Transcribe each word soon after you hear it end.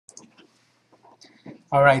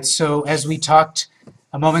All right, so as we talked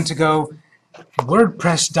a moment ago,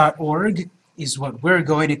 WordPress.org is what we're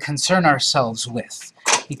going to concern ourselves with,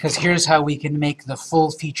 because here's how we can make the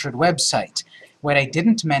full-featured website. What I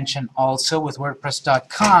didn't mention also with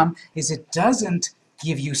WordPress.com is it doesn't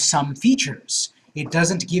give you some features. It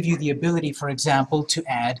doesn't give you the ability, for example, to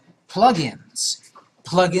add plugins.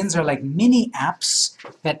 Plugins are like mini apps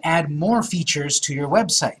that add more features to your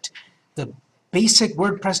website. The basic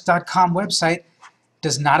WordPress.com website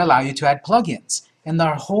does not allow you to add plugins. And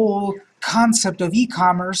our whole concept of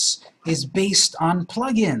e-commerce is based on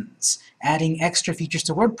plugins, adding extra features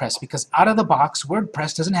to WordPress, because out of the box,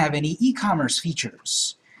 WordPress doesn't have any e-commerce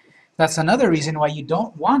features. That's another reason why you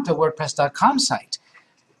don't want a WordPress.com site.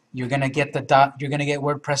 You're going to get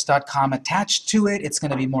WordPress.com attached to it. It's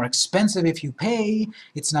going to be more expensive if you pay.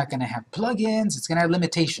 It's not going to have plugins. It's going to have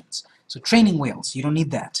limitations. So training wheels, you don't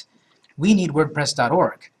need that. We need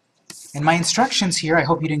WordPress.org. And my instructions here, I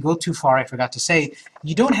hope you didn't go too far, I forgot to say,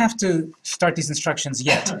 you don't have to start these instructions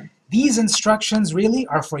yet. These instructions really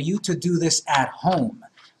are for you to do this at home.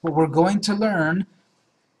 What we're going to learn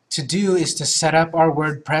to do is to set up our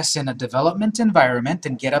WordPress in a development environment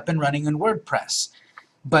and get up and running in WordPress.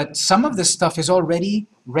 But some of this stuff is already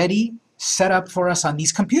ready, set up for us on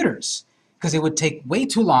these computers, because it would take way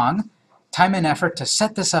too long, time and effort to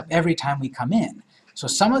set this up every time we come in. So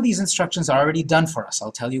some of these instructions are already done for us.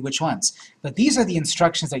 I'll tell you which ones. But these are the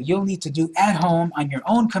instructions that you'll need to do at home on your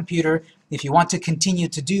own computer if you want to continue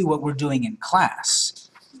to do what we're doing in class.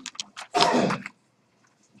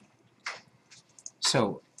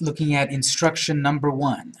 So looking at instruction number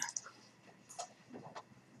 1.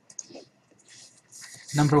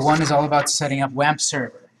 Number 1 is all about setting up WAMP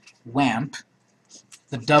server. WAMP,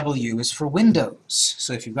 the W is for Windows.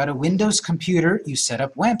 So if you've got a Windows computer, you set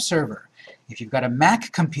up WAMP server. If you've got a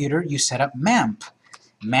Mac computer, you set up MAMP.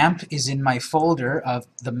 MAMP is in my folder of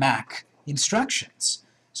the Mac instructions.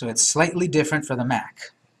 So it's slightly different for the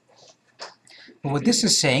Mac. But what this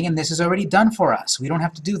is saying, and this is already done for us, we don't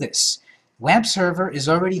have to do this. WAMP server is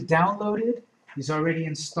already downloaded, is already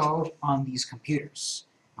installed on these computers.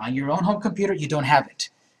 On your own home computer, you don't have it.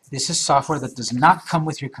 This is software that does not come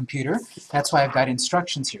with your computer. That's why I've got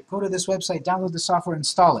instructions here. Go to this website, download the software,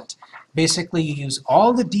 install it. Basically, you use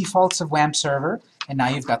all the defaults of WAMP server, and now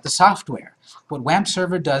you've got the software. What WAMP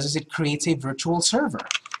server does is it creates a virtual server,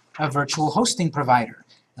 a virtual hosting provider.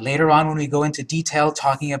 Later on, when we go into detail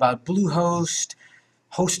talking about Bluehost,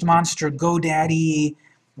 HostMonster, GoDaddy,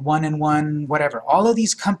 1&1, whatever, all of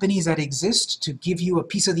these companies that exist to give you a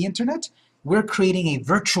piece of the internet, we're creating a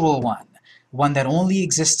virtual one that only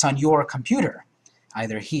exists on your computer,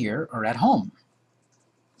 either here or at home.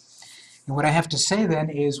 And what I have to say then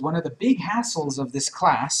is one of the big hassles of this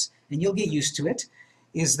class, and you'll get used to it,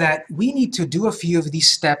 is that we need to do a few of these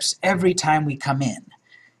steps every time we come in.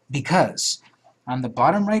 Because on the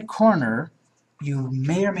bottom right corner, you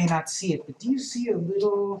may or may not see it, but do you see a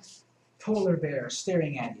little polar bear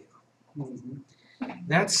staring at you?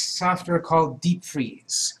 That's software called Deep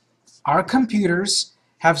Freeze. Our computers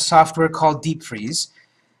have software called Deep Freeze,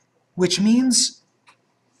 which means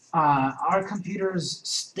our computer's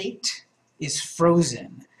state is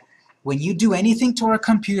frozen. When you do anything to our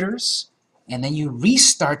computers and then you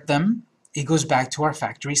restart them, it goes back to our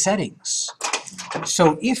factory settings.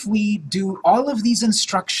 So if we do all of these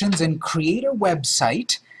instructions and create a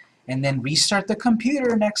website and then restart the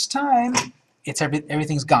computer next time,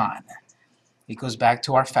 everything's gone. It goes back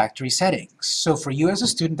to our factory settings. So for you as a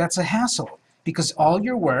student, that's a hassle, because all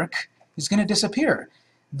your work is going to disappear.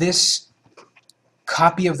 This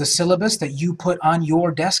copy of the syllabus that you put on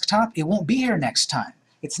your desktop, it won't be here next time.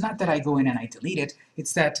 It's not that I go in and I delete it.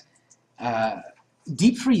 It's that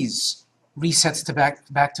Deep Freeze resets to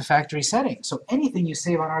back to factory settings. So anything you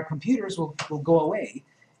save on our computers will go away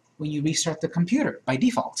when you restart the computer by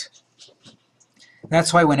default.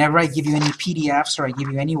 That's why whenever I give you any PDFs or I give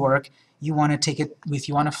you any work, you want to take it with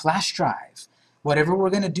you on a flash drive. Whatever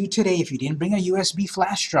we're going to do today, if you didn't bring a USB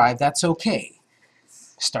flash drive, that's okay.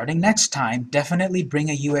 Starting next time, definitely bring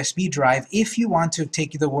a USB drive if you want to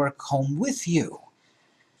take the work home with you,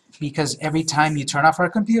 because every time you turn off our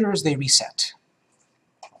computers, they reset.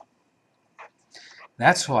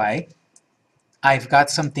 That's why I've got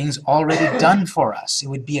some things already done for us. It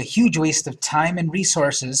would be a huge waste of time and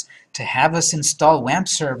resources to have us install WAMP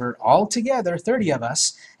server all together, 30 of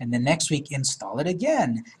us, and then next week install it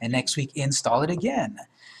again, and next week install it again.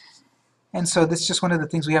 And so that's just one of the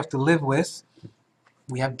things we have to live with.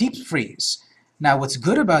 We have Deep Freeze. Now what's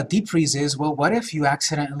good about Deep Freeze is, well, what if you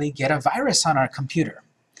accidentally get a virus on our computer?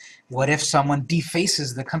 What if someone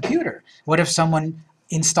defaces the computer? What if someone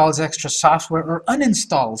installs extra software or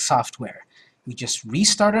uninstalls software? We just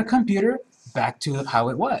restart our computer back to how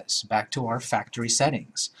it was, back to our factory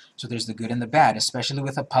settings. So there's the good and the bad, especially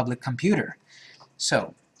with a public computer.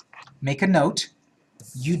 So make a note,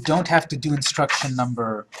 you don't have to do instruction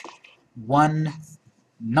number one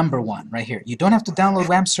right here. You don't have to download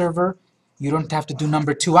WAMP server. You don't have to do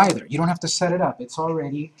number 2 either. You don't have to set it up. It's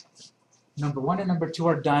already, number 1 and number 2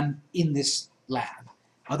 are done in this lab.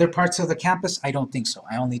 Other parts of the campus, I don't think so.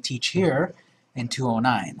 I only teach here in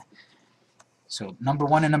 209. So number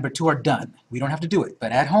 1 and number 2 are done. We don't have to do it.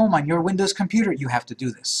 But at home on your Windows computer, you have to do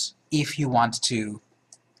this if you want to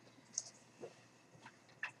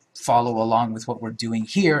follow along with what we're doing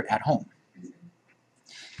here at home.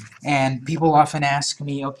 And people often ask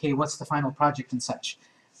me, okay, what's the final project and such?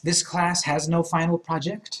 This class has no final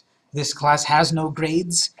project. This class has no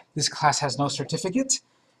grades. This class has no certificate.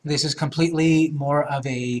 This is completely more of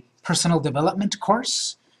a personal development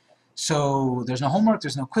course. So there's no homework,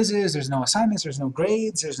 there's no quizzes, there's no assignments, there's no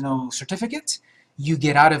grades, there's no certificate. You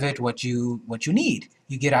get out of it what you need.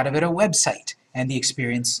 You get out of it a website and the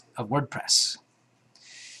experience of WordPress.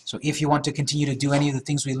 So if you want to continue to do any of the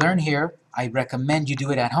things we learn here, I recommend you do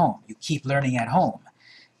it at home. You keep learning at home.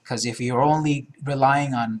 Because if you're only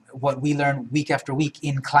relying on what we learn week after week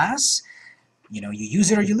in class, you use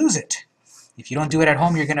it or you lose it. If you don't do it at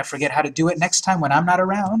home, you're going to forget how to do it next time when I'm not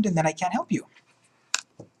around, and then I can't help you.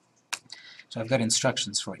 So I've got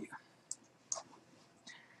instructions for you.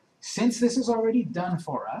 Since this is already done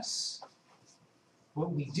for us,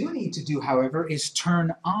 what we do need to do, however, is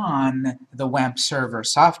turn on the WAMP server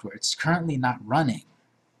software. It's currently not running.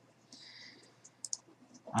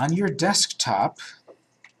 On your desktop,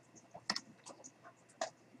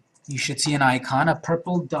 you should see an icon, a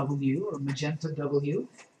purple W or magenta W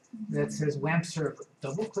that says WAMP server.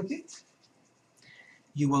 Double-click it.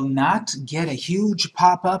 You will not get a huge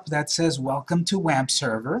pop-up that says welcome to WAMP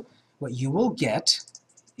server. What you will get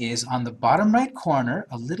is on the bottom right corner,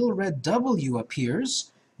 a little red W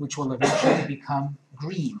appears, which will eventually become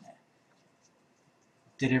green.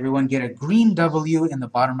 Did everyone get a green W in the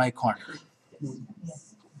bottom right corner?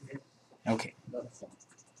 Okay.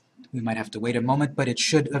 We might have to wait a moment, but it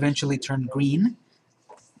should eventually turn green.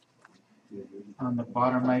 On the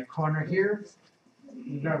bottom right corner here,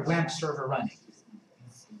 we've got WAMP server running.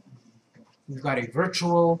 We've got a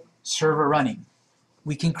virtual server running.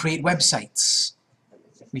 We can create websites.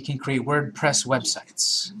 We can create WordPress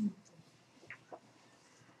websites.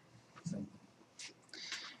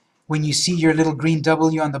 When you see your little green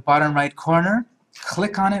W on the bottom right corner,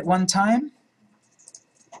 click on it one time.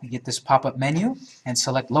 You get this pop-up menu and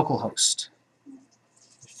select localhost,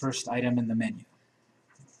 the first item in the menu.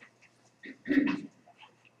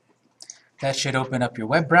 That should open up your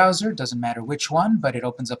web browser, doesn't matter which one, but it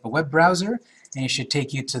opens up a web browser, and it should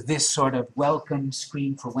take you to this sort of welcome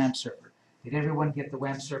screen for WAMP server. Did everyone get the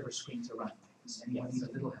WAMP server screen to run? Does anyone need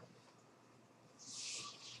a little help?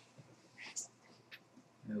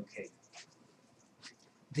 Okay.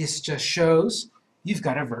 This just shows you've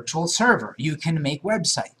got a virtual server. You can make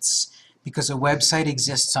websites because a website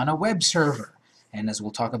exists on a web server. And as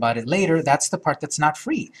we'll talk about it later, that's the part that's not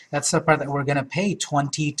free. That's the part that we're going to pay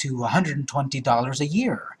 $20 to $120 a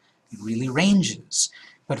year. It really ranges.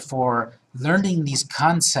 But for learning these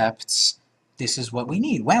concepts, this is what we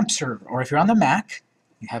need, WAMP server. Or if you're on the Mac,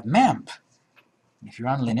 you have MAMP. If you're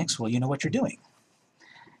on Linux, well, you know what you're doing.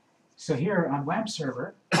 So here on WAMP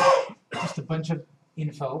server, just a bunch of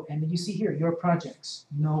info, and you see here, your projects.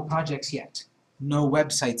 No projects yet. No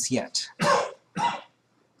websites yet.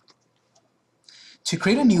 To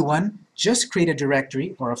create a new one, just create a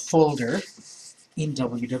directory or a folder in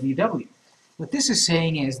www. What this is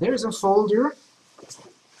saying is there's a folder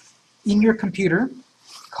in your computer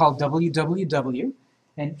called www,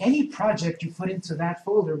 and any project you put into that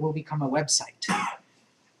folder will become a website.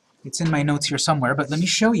 It's in my notes here somewhere, but let me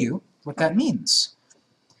show you what that means.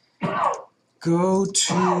 Go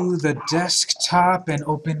to the desktop and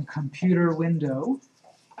open computer window.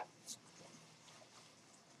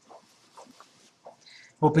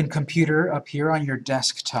 Open computer up here on your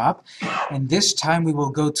desktop, and this time we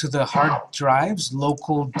will go to the hard drives,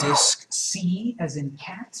 local disk C as in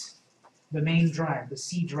cat, the main drive, the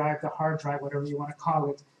C drive, the hard drive, whatever you want to call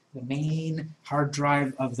it, the main hard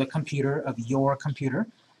drive of the computer, of your computer.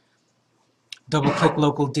 Double-click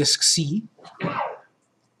local disk C,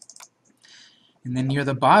 and then near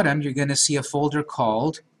the bottom you're going to see a folder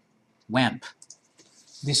called WAMP.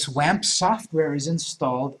 This WAMP software is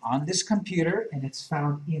installed on this computer, and it's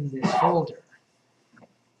found in this folder.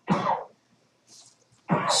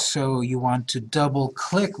 So you want to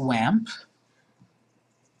double-click WAMP.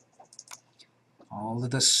 All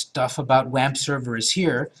of the stuff about WAMP server is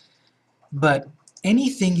here. but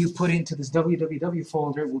anything you put into this www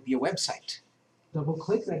folder will be a website.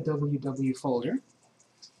 Double-click that www folder,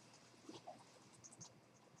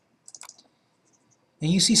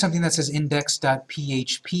 and you see something that says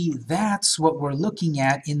index.php. That's what we're looking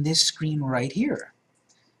at in this screen right here.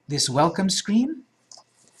 This welcome screen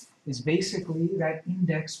is basically that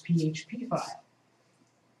index.php file.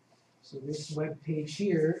 So this web page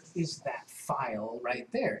here is that file right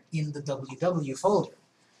there in the www folder.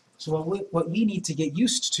 So what we need to get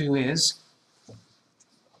used to is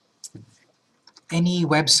any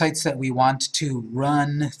websites that we want to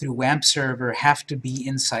run through WAMP server have to be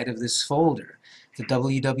inside of this folder. The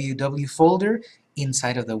www folder,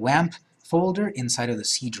 inside of the WAMP folder, inside of the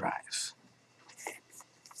C drive.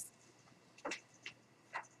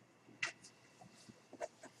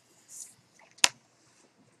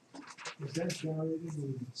 Is that generated when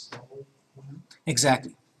you install WAMP?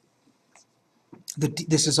 Exactly.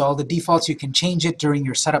 This is all the defaults. You can change it during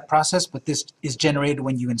your setup process, but this is generated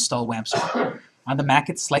when you install WAMP server. On the Mac,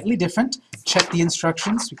 it's slightly different. Check the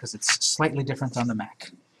instructions because it's slightly different on the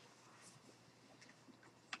Mac.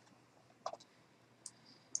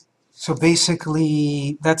 So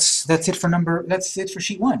basically, that's it for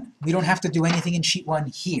sheet 1. We don't have to do anything in sheet 1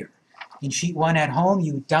 here. In sheet 1 at home,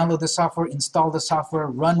 you download the software, install the software,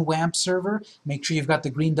 run WAMP server, make sure you've got the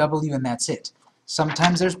green W, and that's it.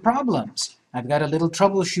 Sometimes there's problems. I've got a little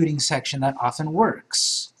troubleshooting section that often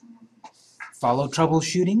works. Follow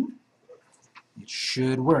troubleshooting. It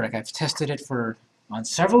should work. I've tested it on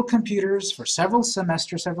several computers for several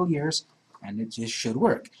semesters, several years, and it just should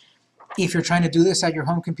work. If you're trying to do this at your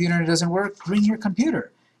home computer and it doesn't work, bring your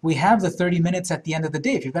computer. We have the 30 minutes at the end of the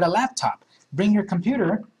day. If you've got a laptop, bring your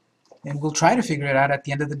computer, and we'll try to figure it out at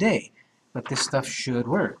the end of the day. But this stuff should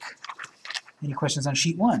work. Any questions on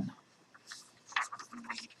sheet 1?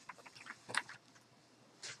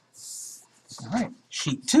 All right,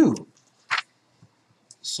 sheet 2.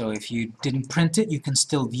 So if you didn't print it, you can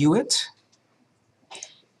still view it.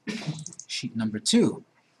 Sheet number 2.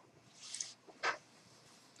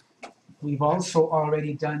 We've also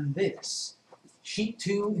already done this. Sheet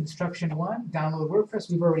 2, instruction 1, download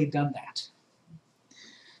WordPress, we've already done that.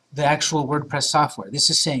 The actual WordPress software.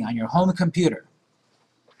 This is saying on your home computer,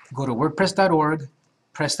 go to wordpress.org,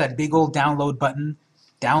 press that big old download button,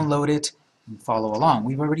 download it, and follow along.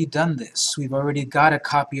 We've already done this. We've already got a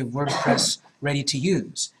copy of WordPress ready to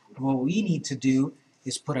use. What we need to do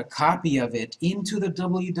is put a copy of it into the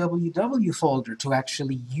www folder to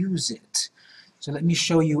actually use it. So let me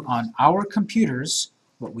show you on our computers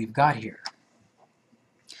what we've got here.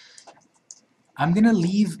 I'm going to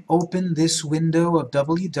leave open this window of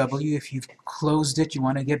WW. If you've closed it, you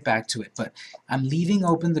want to get back to it. But I'm leaving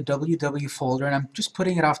open the WW folder, and I'm just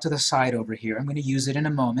putting it off to the side over here. I'm going to use it in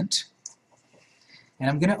a moment. And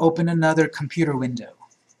I'm going to open another computer window.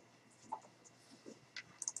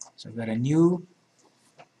 So I've got a new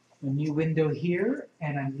window here,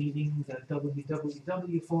 and I'm leaving the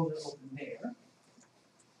www folder open there.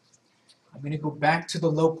 I'm going to go back to the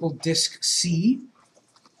local disk C.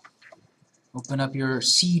 Open up your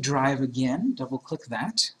C drive again, double-click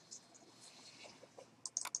that.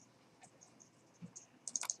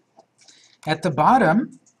 At the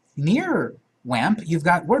bottom, near WAMP, you've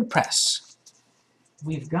got WordPress.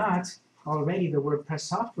 We've got already the WordPress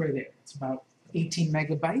software there. It's about 18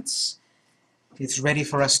 megabytes. It's ready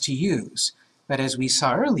for us to use. But as we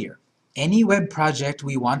saw earlier, any web project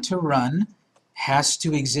we want to run has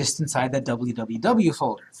to exist inside that www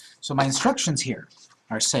folder. So my instructions here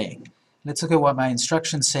are saying, let's look at what my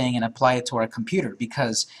instructions saying and apply it to our computer,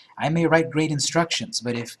 because I may write great instructions,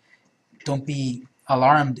 but don't be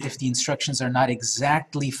alarmed if the instructions are not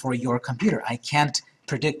exactly for your computer. I can't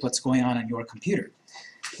predict what's going on your computer.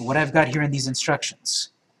 But what I've got here in these instructions,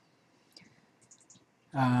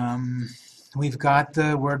 we've got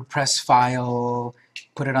the WordPress file,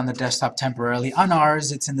 put it on the desktop temporarily. On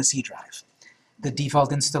ours, it's in the C drive. The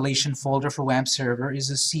default installation folder for WAMP server is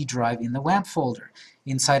a C drive in the WAMP folder.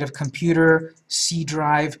 Inside of computer, C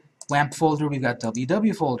drive, WAMP folder, we've got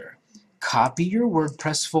WW folder. Copy your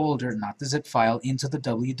WordPress folder, not the zip file, into the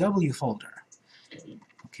WW folder.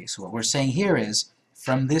 Okay, so what we're saying here is,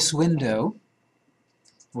 from this window,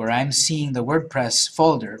 where I'm seeing the WordPress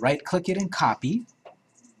folder, right-click it and copy.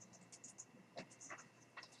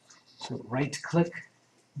 So right-click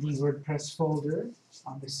the WordPress folder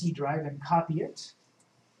on the C drive and copy it.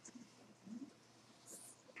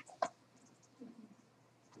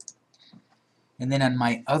 And then on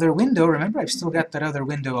my other window, remember I've still got that other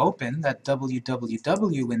window open, that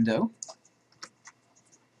www window.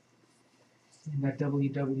 In that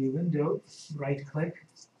www window, right-click,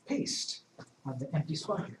 paste on the empty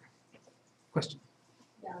spot here. Question?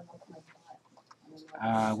 Yeah, that's my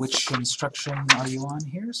thought. Which instruction are you on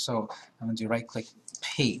here? So I'm going to do right-click,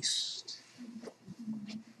 paste.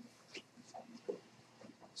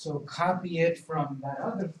 So copy it from that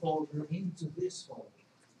other folder into this folder.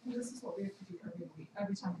 Well, this is what we have to do every week,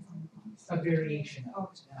 every time it's on the phone. A variation of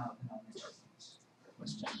it. Now,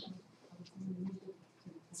 question.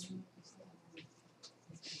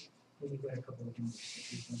 Well, you've got a couple of things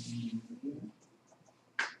that we don't need to do.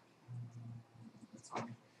 Let's go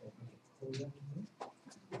pull them here.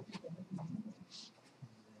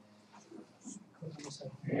 Click on this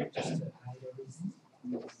up here just to hide everything.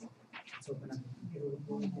 Let's open up the computer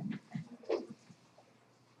window again.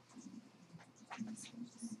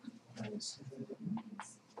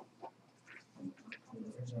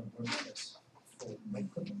 There's our WordPress folder. Right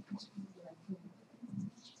click on it.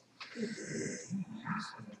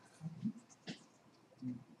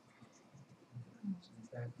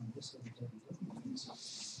 Back on this other WWW.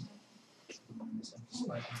 This empty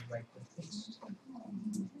spot on the right click paste.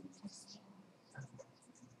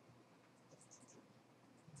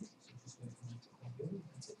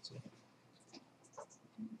 That's it. So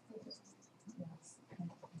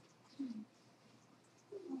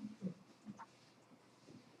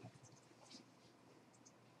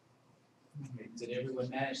did everyone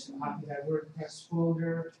manage to copy that WordPress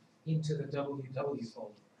folder into the WW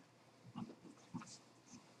folder?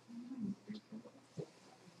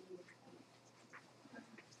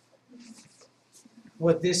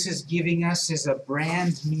 What this is giving us is a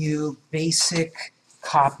brand new basic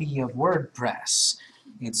copy of WordPress.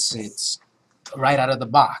 It's right out of the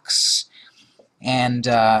box. And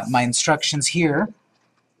my instructions here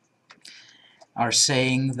are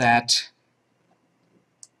saying that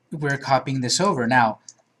we're copying this over. Now,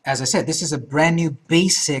 as I said, this is a brand new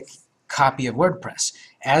basic copy of WordPress.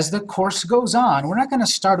 As the course goes on, we're not going to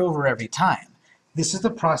start over every time. This is the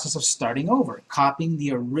process of starting over, copying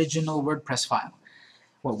the original WordPress file.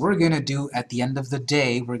 What we're going to do at the end of the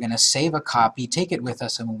day, we're going to save a copy, take it with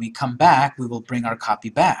us, and when we come back, we will bring our copy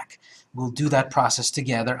back. We'll do that process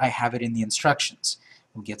together. I have it in the instructions.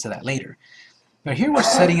 We'll get to that later. But here we're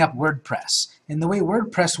setting up WordPress. And the way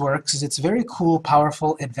WordPress works is it's very cool,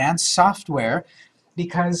 powerful, advanced software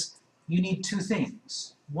because you need two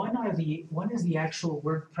things. One is the actual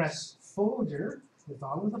WordPress folder with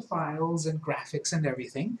all of the files and graphics and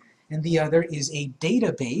everything, and the other is a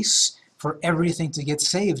database for everything to get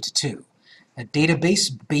saved to. A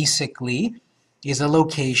database basically is a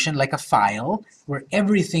location, like a file, where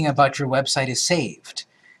everything about your website is saved.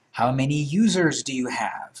 How many users do you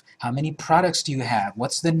have? How many products do you have?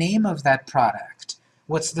 What's the name of that product?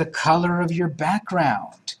 What's the color of your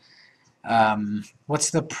background?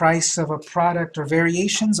 What's the price of a product or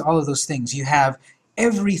variations? All of those things. You have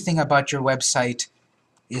everything about your website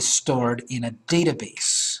is stored in a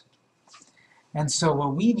database. And so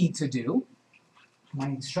what we need to do, my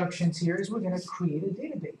instructions here, is we're going to create a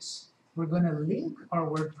database. We're going to link our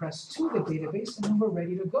WordPress to the database, and then we're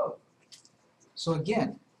ready to go. So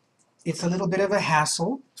again, it's a little bit of a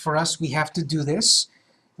hassle for us. We have to do this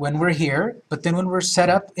when we're here, but then when we're set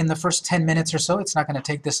up in the first 10 minutes or so, it's not going to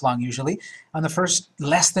take this long usually. On the first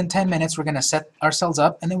less than 10 minutes, we're going to set ourselves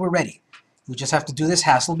up, and then we're ready. We just have to do this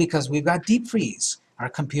hassle because we've got deep freeze. Our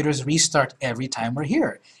computers restart every time we're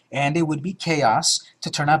here. And it would be chaos to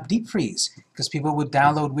turn up deep freeze because people would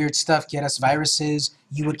download weird stuff, get us viruses,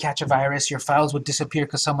 you would catch a virus, your files would disappear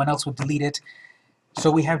because someone else would delete it.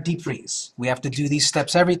 So we have deep freeze. We have to do these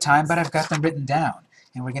steps every time, but I've got them written down.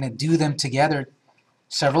 And we're going to do them together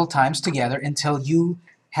several times together until you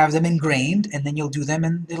have them ingrained, and then you'll do them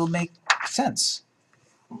and it'll make sense.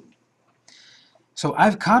 So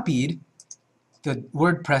I've copied the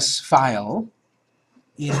WordPress file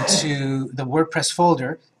into the WordPress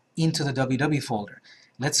folder into the WW folder.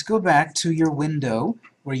 Let's go back to your window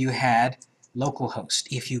where you had localhost.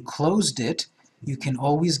 If you closed it, you can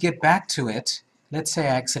always get back to it. Let's say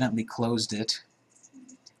I accidentally closed it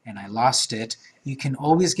and I lost it. You can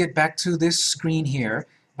always get back to this screen here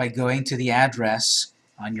by going to the address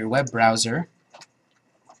on your web browser,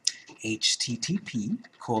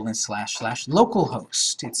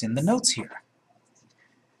 http://localhost. It's in the notes here.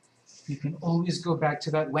 You can always go back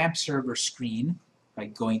to that web server screen by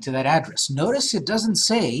going to that address. Notice it doesn't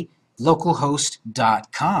say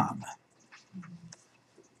localhost.com.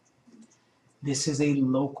 This is a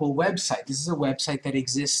local website. This is a website that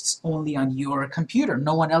exists only on your computer.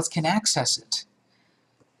 No one else can access it.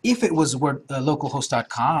 If it was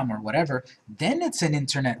localhost.com or whatever, then it's an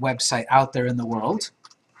internet website out there in the world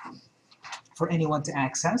for anyone to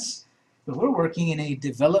access. But we're working in a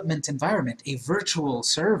development environment, a virtual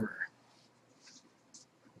server.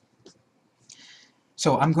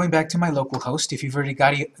 So I'm going back to my local host. If you've already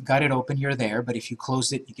got it open, you're there, but if you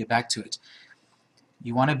closed it, you get back to it.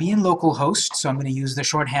 You want to be in localhost, so I'm going to use the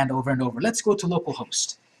shorthand over and over. Let's go to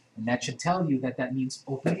localhost. And that should tell you that that means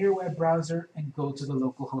open your web browser and go to the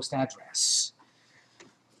localhost address.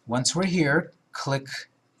 Once we're here, click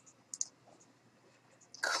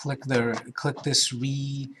this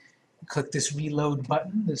reload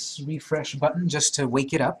button, this refresh button, just to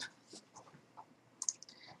wake it up.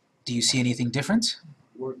 Do you see anything different?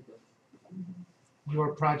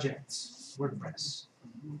 Your projects, WordPress.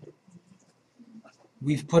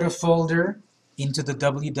 We've put a folder into the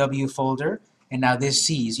www folder, and now this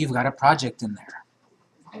sees you've got a project in there.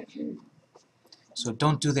 So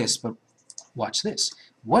don't do this, but watch this.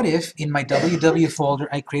 What if in my www folder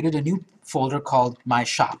I created a new folder called My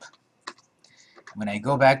Shop? When I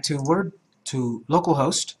go back to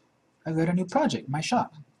localhost, I've got a new project, My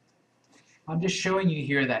Shop. I'm just showing you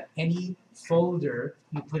here that any folder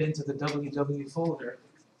you put into the www folder,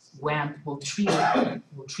 WAMP will treat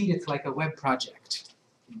it like a web project.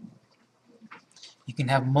 You can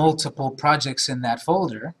have multiple projects in that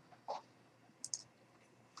folder,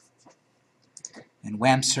 and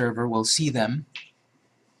WAMP server will see them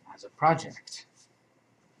as a project.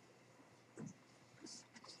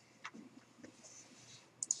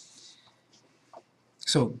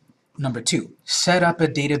 So, number 2, set up a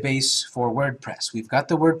database for WordPress. We've got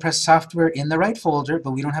the WordPress software in the right folder,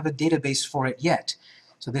 but we don't have a database for it yet.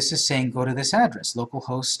 So this is saying go to this address,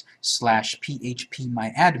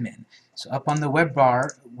 localhost/phpMyAdmin. So up on the web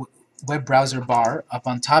browser bar, up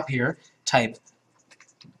on top here, type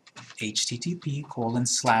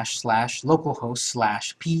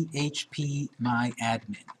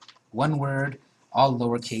http://localhost/phpMyAdmin. One word, all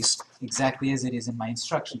lowercase, exactly as it is in my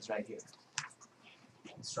instructions right here.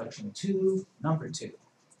 Instruction 2, number 2.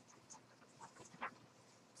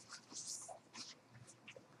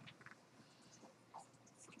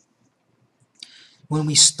 When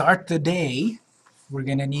we start the day, we're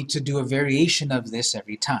going to need to do a variation of this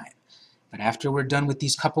every time. But after we're done with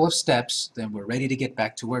these couple of steps, then we're ready to get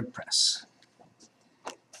back to WordPress.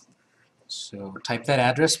 So type that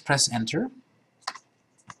address, press enter.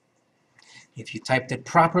 If you typed it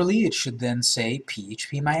properly, it should then say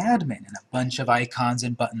phpMyAdmin and a bunch of icons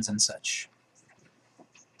and buttons and such.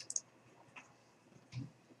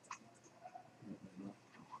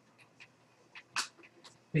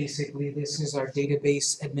 Basically, this is our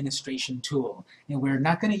database administration tool, and we're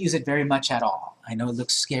not going to use it very much at all. I know it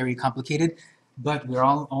looks scary, complicated, but we're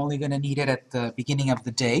only going to need it at the beginning of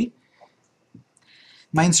the day.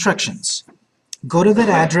 My instructions. Go to that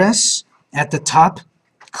address at the top,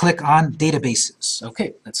 click on Databases.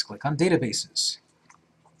 Okay, let's click on Databases.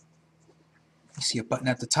 You see a button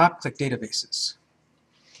at the top, click Databases.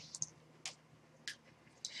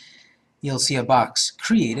 You'll see a box,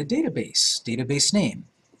 Create a Database, database name.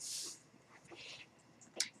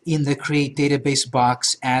 In the Create Database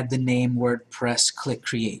box, add the name WordPress, click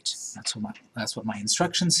Create. That's what my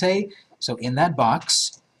instructions say. So in that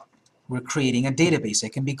box, we're creating a database.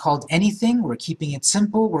 It can be called anything. We're keeping it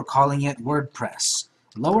simple. We're calling it WordPress.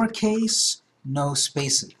 Lowercase, no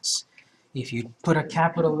spaces. If you put a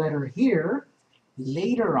capital letter here,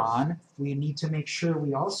 later on, we need to make sure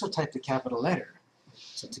we also type the capital letter.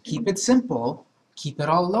 So to keep it simple, keep it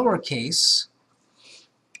all lowercase,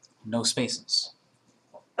 no spaces.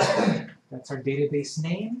 That's our database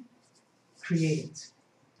name. Create it.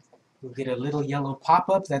 You'll get a little yellow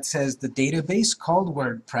pop-up that says the database called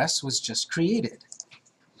WordPress was just created.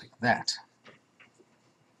 Like that.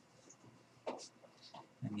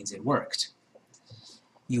 That means it worked.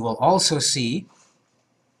 You will also see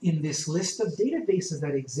in this list of databases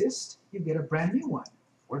that exist, you get a brand new one,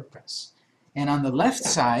 WordPress. And on the left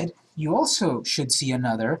side, you also should see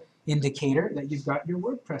another indicator that you've got your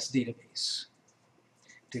WordPress database.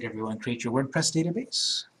 Did everyone create your WordPress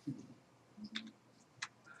database?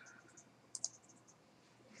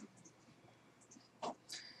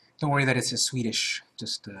 Don't worry that it's a Swedish,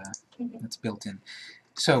 just that's built in.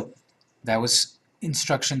 So that was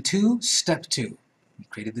instruction 2, step 2. We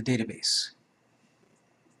created the database.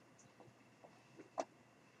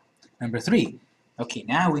 Number 3, okay,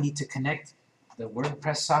 now we need to connect the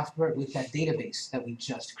WordPress software with that database that we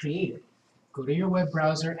just created. Go to your web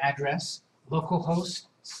browser address,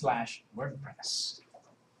 localhost/WordPress.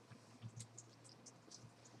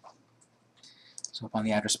 So up on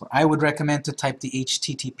the address bar, I would recommend to type the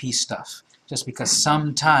HTTP stuff, just because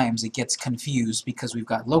sometimes it gets confused because we've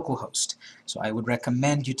got localhost. So I would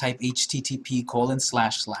recommend you type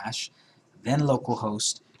http:// then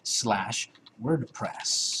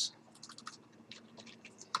localhost/WordPress.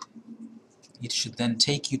 It should then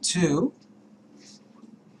take you to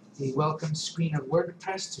a welcome screen of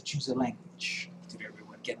WordPress to choose a language. Did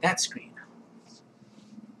everyone get that screen?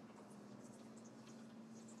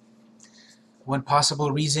 One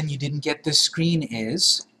possible reason you didn't get this screen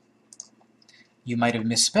is you might have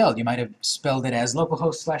misspelled. You might have spelled it as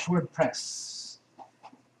localhost/WordPress.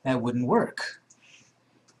 That wouldn't work.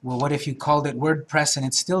 Well, what if you called it WordPress and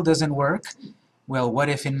it still doesn't work? Well, what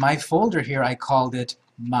if in my folder here I called it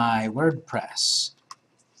My WordPress?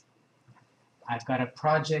 I've got a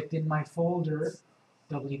project in my folder,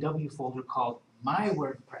 www folder, called My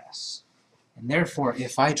WordPress. And therefore,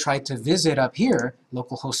 if I try to visit up here,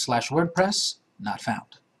 localhost/WordPress, not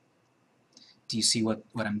found. Do you see what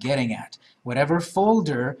I'm getting at? Whatever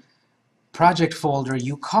folder, project folder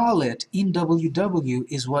you call it in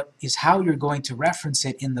www is how you're going to reference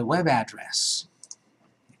it in the web address.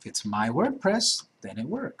 If it's My WordPress, then it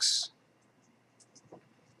works.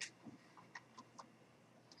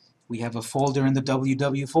 We have a folder in the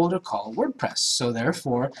www folder called WordPress, so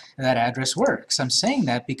therefore that address works. I'm saying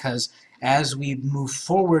that because as we move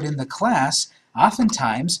forward in the class,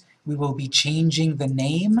 oftentimes we will be changing the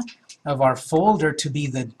name of our folder to be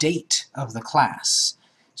the date of the class.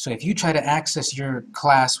 So if you try to access your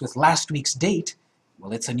class with last week's date,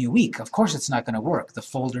 well, it's a new week. Of course it's not going to work. The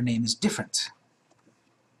folder name is different.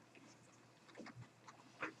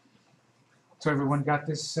 So everyone got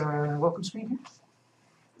this welcome screen here?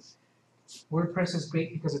 WordPress is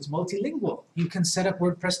great because it's multilingual. You can set up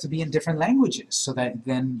WordPress to be in different languages so that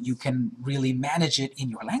then you can really manage it in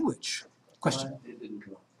your language. Question? It didn't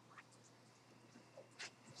come up.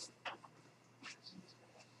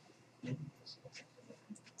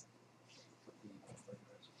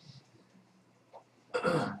 Go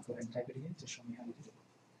ahead and type it again to show me how to do it.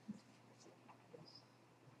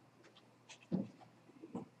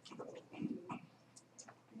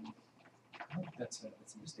 Oh, that's a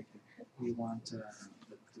mistake there. We want the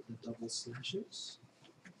double slashes.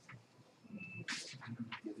 I don't know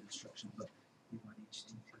the other instruction, but we want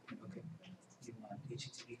HTTP. Okay. You want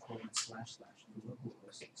HTTP:// the local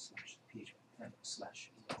host / PHP /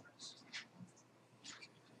 WordPress.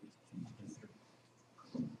 Number 3.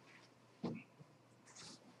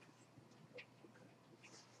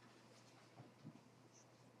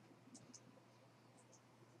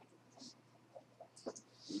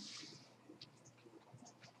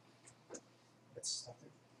 Let's stop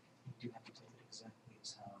it. You do have to type it exactly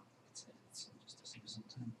as how it's edited, so just to save some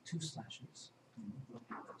time. 2 slashes, and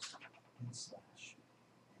WordPress, and slash,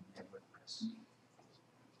 and then WordPress.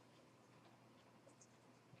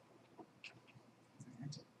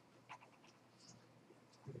 Alright.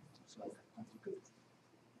 So I've good.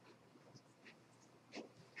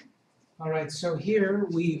 Alright, so here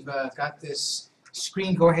we've got this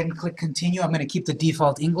screen. Go ahead and click continue. I'm going to keep the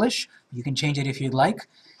default English. You can change it if you'd like.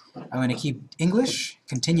 I'm going to keep English,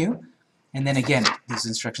 continue, and then again, these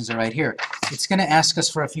instructions are right here. It's going to ask us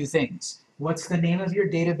for a few things. What's the name of your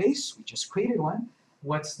database? We just created one.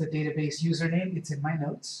 What's the database username? It's in my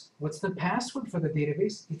notes. What's the password for the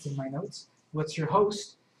database? It's in my notes. What's your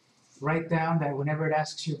host? Write down that whenever it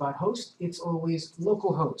asks you about host, it's always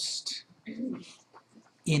localhost.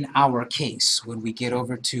 In our case, when we get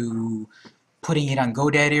over to putting it on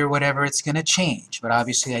GoDaddy or whatever, it's going to change. But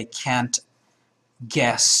obviously I can't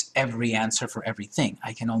guess every answer for everything.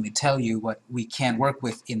 I can only tell you what we can work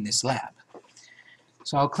with in this lab.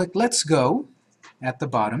 So I'll click Let's Go at the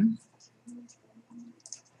bottom.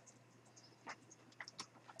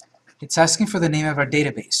 It's asking for the name of our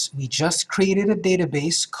database. We just created a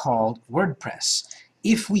database called WordPress.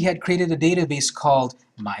 If we had created a database called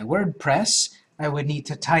My WordPress, I would need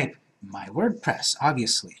to type My WordPress,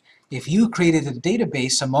 obviously. If you created a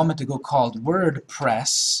database a moment ago called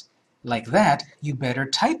WordPress, like that, you better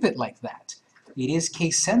type it like that. It is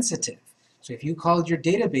case sensitive. So if you called your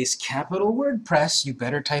database capital WordPress, you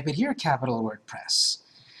better type it here capital WordPress.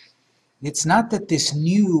 It's not that this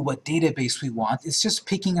knew what database we want, it's just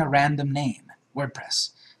picking a random name,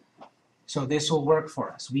 WordPress. So this will work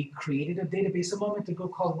for us. We created a database a moment ago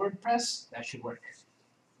called WordPress, that should work.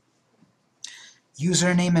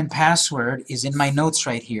 Username and password is in my notes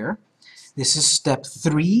right here. This is step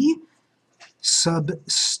 3. Step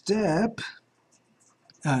 2,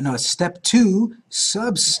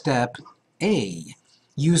 substep A.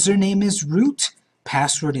 Username is root,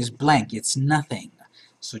 password is blank, it's nothing.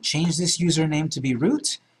 So change this username to be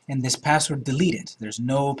root, and this password delete it. There's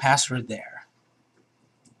no password there.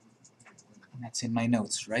 And that's in my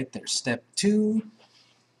notes right there. Step 2,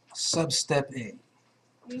 substep A.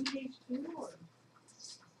 Page 2 or?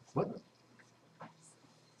 What?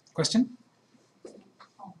 Question?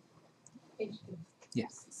 Oh, page 2.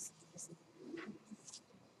 Yes.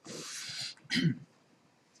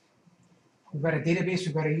 We've got a database,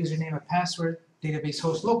 we've got a username, a password, database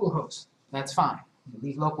host, localhost. That's fine. You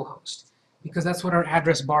leave localhost. Because that's what our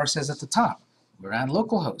address bar says at the top. We're on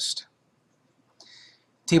localhost.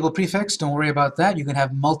 Table prefix, don't worry about that. You can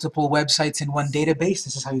have multiple websites in one database.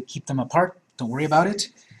 This is how you keep them apart. Don't worry about it.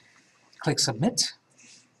 Click Submit.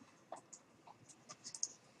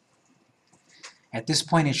 At this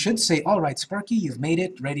point, it should say, all right, Sparky, you've made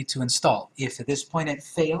it ready to install. If at this point it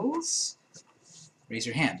fails, raise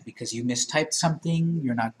your hand, because you mistyped something,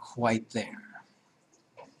 you're not quite there.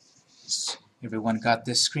 Everyone got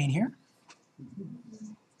this screen here?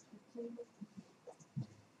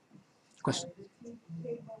 Question?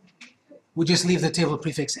 We'll just leave the table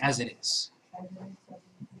prefix as it is.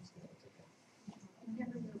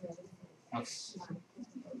 Okay.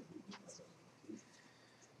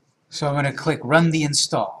 So I'm going to click Run the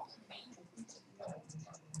install.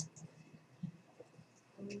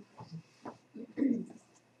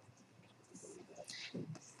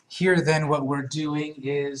 Here then what we're doing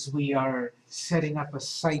is we are setting up a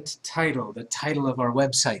site title, the title of our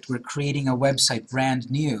website. We're creating a website brand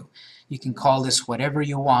new. You can call this whatever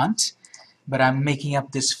you want, but I'm making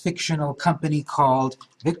up this fictional company called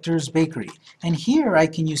Victor's Bakery. And here I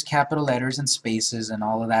can use capital letters and spaces and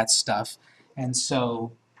all of that stuff. And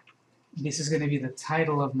so this is going to be the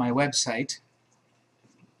title of my website,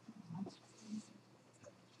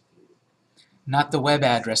 not the web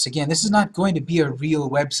address. Again, this is not going to be a real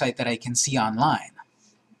website that I can see online.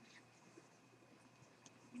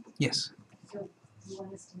 Yes? So you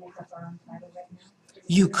want us to make up our own title right now?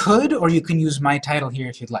 You could, or you can use my title here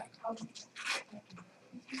if you'd like. Okay.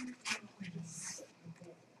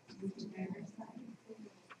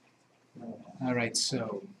 All right,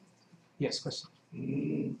 so, yes, question?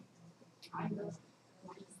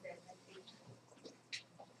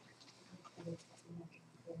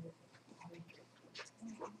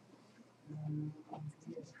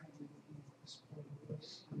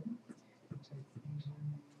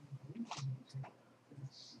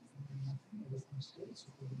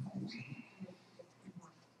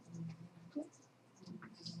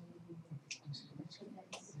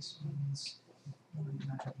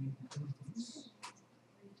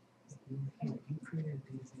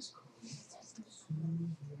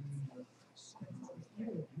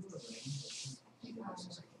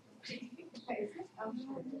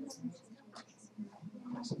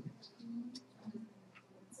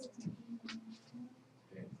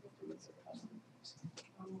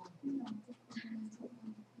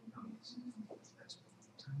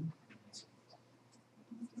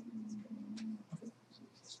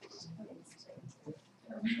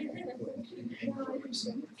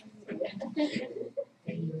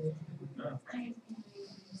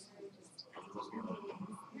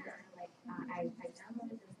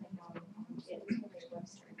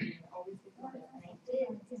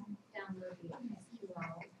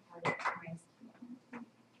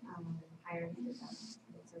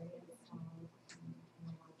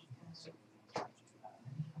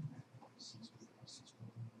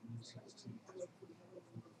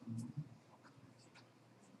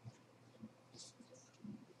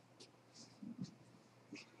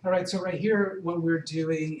 All right, so right here what we're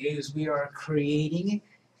doing is we are creating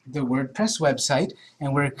the WordPress website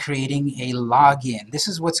and we're creating a login. This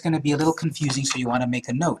is what's going to be a little confusing, so you want to make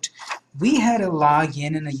a note. We had a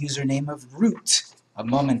login and a username of root a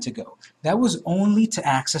moment ago. That was only to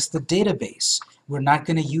access the database. We're not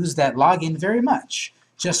going to use that login very much,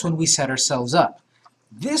 just when we set ourselves up.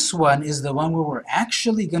 This one is the one where we're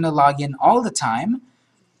actually going to log in all the time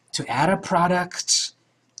to add a product,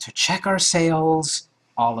 to check our sales,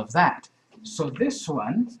 all of that. So this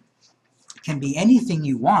one can be anything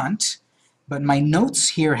you want, but my notes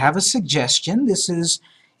here have a suggestion. This is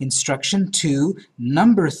instruction 2,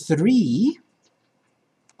 number 3,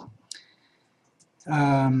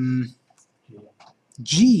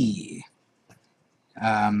 G,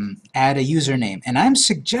 add a username. And I'm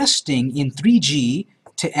suggesting in 3G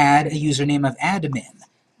to add a username of admin,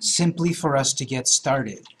 simply for us to get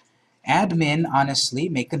started. Admin, honestly,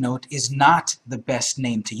 make a note, is not the best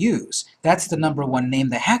name to use. That's the #1 name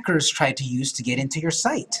the hackers try to use to get into your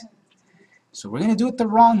site. So we're going to do it the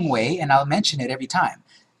wrong way, and I'll mention it every time.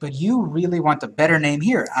 But you really want a better name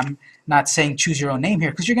here. I'm not saying choose your own name here,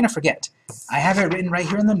 because you're going to forget. I have it written right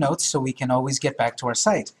here in the notes, so we can always get back to our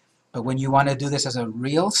site. But when you want to do this as a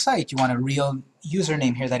real site, you want a real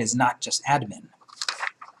username here that is not just admin.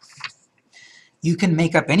 You can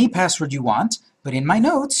make up any password you want, but in my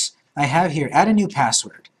notes, I have here, add a new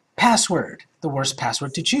password. Password, the worst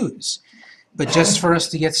password to choose. But just for us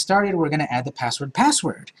to get started, we're going to add the password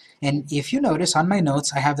password. And if you notice on my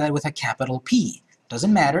notes, I have that with a capital P.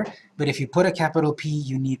 Doesn't matter, but if you put a capital P,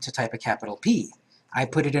 you need to type a capital P. I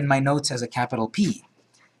put it in my notes as a capital P.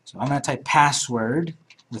 So I'm going to type password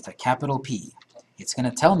with a capital P. It's going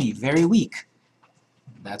to tell me very weak.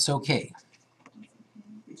 That's okay.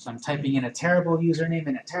 So I'm typing in a terrible username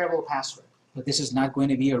and a terrible password. But this is not going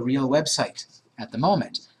to be a real website at the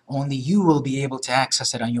moment. Only you will be able to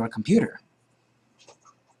access it on your computer.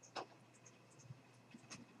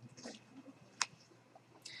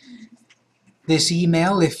 This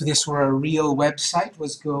email, if this were a real website,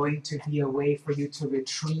 was going to be a way for you to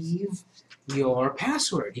retrieve your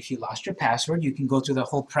password. If you lost your password, you can go through the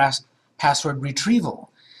whole password retrieval.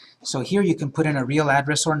 So here you can put in a real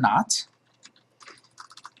address or not,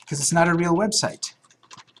 because it's not a real website.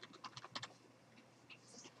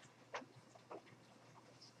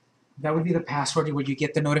 That would be the password where you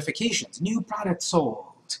get the notifications. New product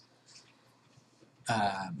sold.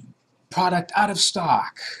 Product out of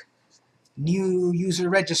stock. New user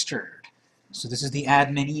registered. So this is the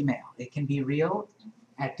admin email. It can be real.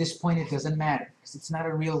 At this point, it doesn't matter, because it's not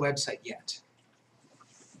a real website yet.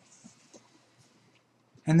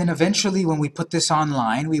 And then eventually, when we put this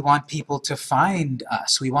online, we want people to find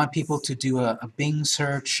us. We want people to do a Bing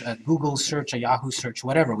search, a Google search, a Yahoo search,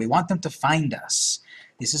 whatever. We want them to find us.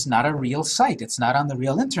 This is not a real site. It's not on the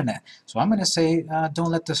real internet. So I'm going to say, don't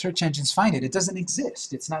let the search engines find it. It doesn't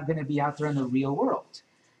exist. It's not going to be out there in the real world.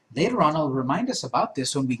 Later on, I'll remind us about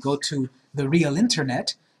this when we go to the real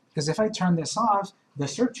internet, because if I turn this off, the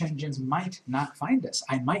search engines might not find us.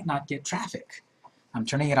 I might not get traffic. I'm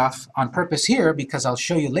turning it off on purpose here because I'll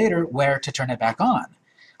show you later where to turn it back on.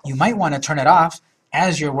 You might want to turn it off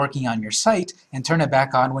as you're working on your site and turn it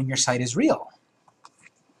back on when your site is real.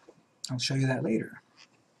 I'll show you that later.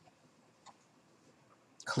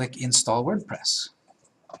 Click Install WordPress.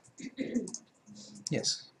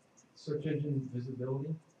 Yes? Search engine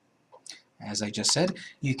visibility? As I just said,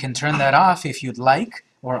 you can turn that off if you'd like,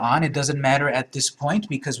 or on. It doesn't matter at this point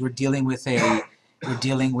because we're dealing with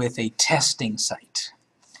a testing site.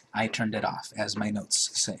 I turned it off, as my notes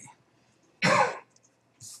say.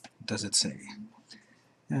 Does it say?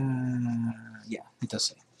 Yeah, it does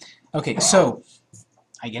say. Okay, so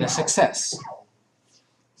I get a success.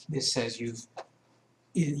 This says you've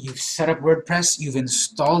set up WordPress, you've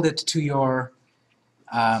installed it to your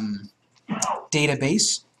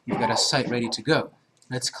database, you've got a site ready to go.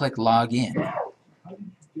 Let's click Log In. How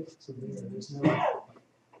did you get to there? There's no...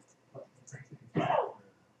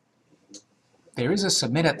 There is a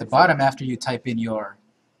submit at the bottom after you type in your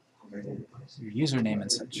username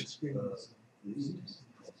and such.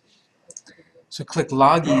 So click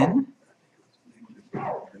Log In.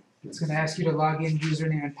 It's going to ask you to log in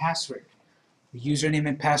username and password. The username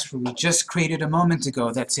and password we just created a moment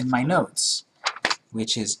ago, that's in my notes,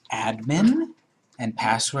 which is admin, and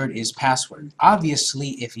password is password. Obviously,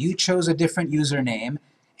 if you chose a different username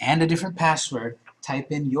and a different password,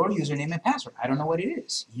 type in your username and password. I don't know what it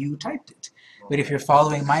is. You typed it. But if you're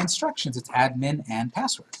following my instructions, it's admin and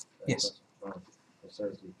password. Yes? It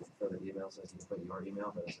says you can, for the email, says you can put your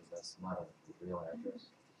email, but it says that's not a real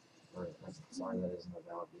address. Or sorry, that isn't a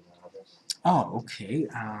valid email address. Oh, okay.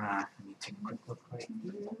 Let me take a quick look right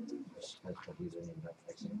here. Just type the username back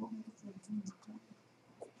next to it.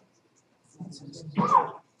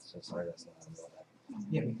 So sorry, that's not a real address.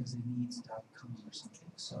 Yeah, because it needs .com or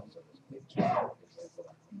something. So it Yeah, can't.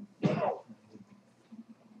 example.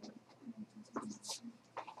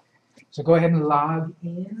 So go ahead and log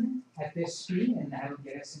in at this screen, and that'll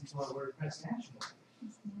get us into our WordPress dashboard.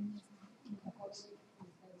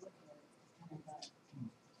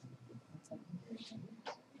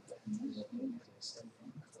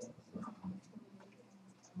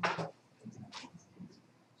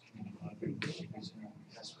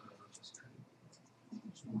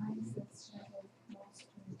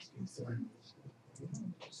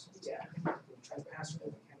 Yeah, try the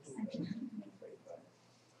password.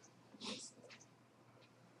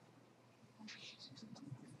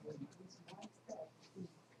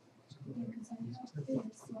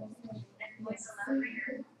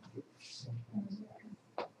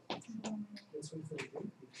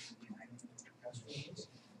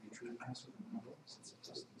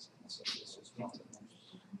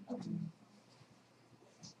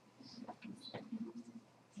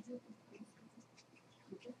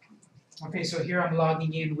 Okay, so here I'm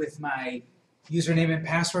logging in with my username and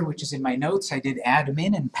password, which is in my notes. I did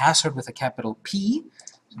admin and password with a capital P.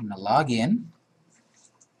 So I'm going to log in,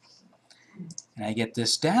 and I get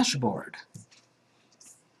this dashboard.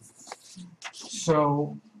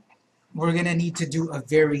 So we're going to need to do a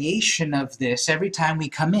variation of this every time we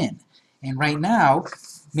come in. And right now,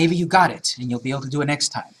 maybe you got it, and you'll be able to do it next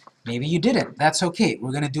time. Maybe you didn't. That's okay.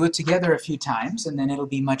 We're going to do it together a few times, and then it'll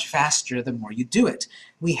be much faster the more you do it.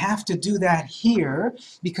 We have to do that here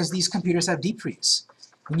because these computers have deep freeze.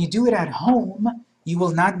 When you do it at home, you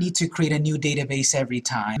will not need to create a new database every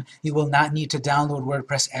time. You will not need to download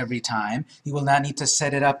WordPress every time. You will not need to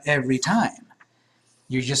set it up every time.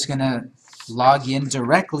 You're just going to log in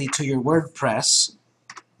directly to your WordPress.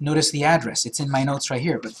 Notice the address. It's in my notes right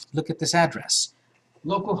here, but look at this address.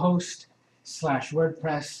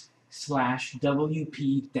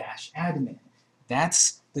 localhost/WordPress/WP-admin.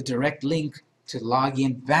 That's the direct link to log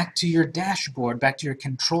in back to your dashboard, back to your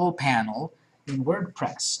control panel in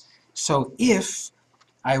WordPress. So if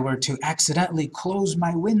I were to accidentally close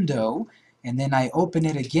my window and then I open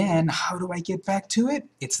it again, how do I get back to it?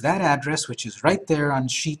 It's that address, which is right there on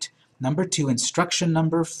sheet number 2, instruction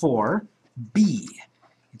number 4B.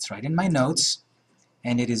 It's right in my notes,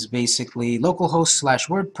 and it is basically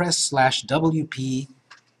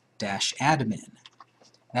localhost/WordPress/WP-admin.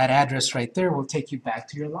 That address right there will take you back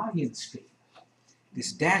to your login screen,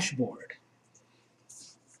 this dashboard.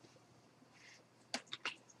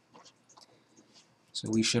 So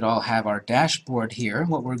we should all have our dashboard here.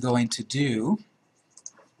 What we're going to do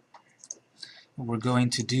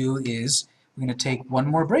is we're going to take one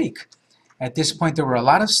more break. At this point, there were a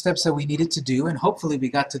lot of steps that we needed to do, and hopefully we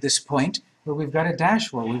got to this point where we've got a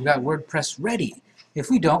dashboard, we've got WordPress ready. If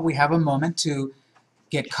we don't, we have a moment to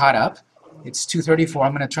get caught up. It's 2:34.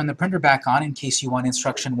 I'm going to turn the printer back on in case you want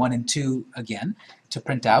instruction 1 and 2 again to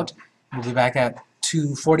print out. We'll be back at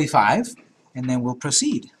 2:45, and then we'll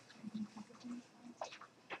proceed.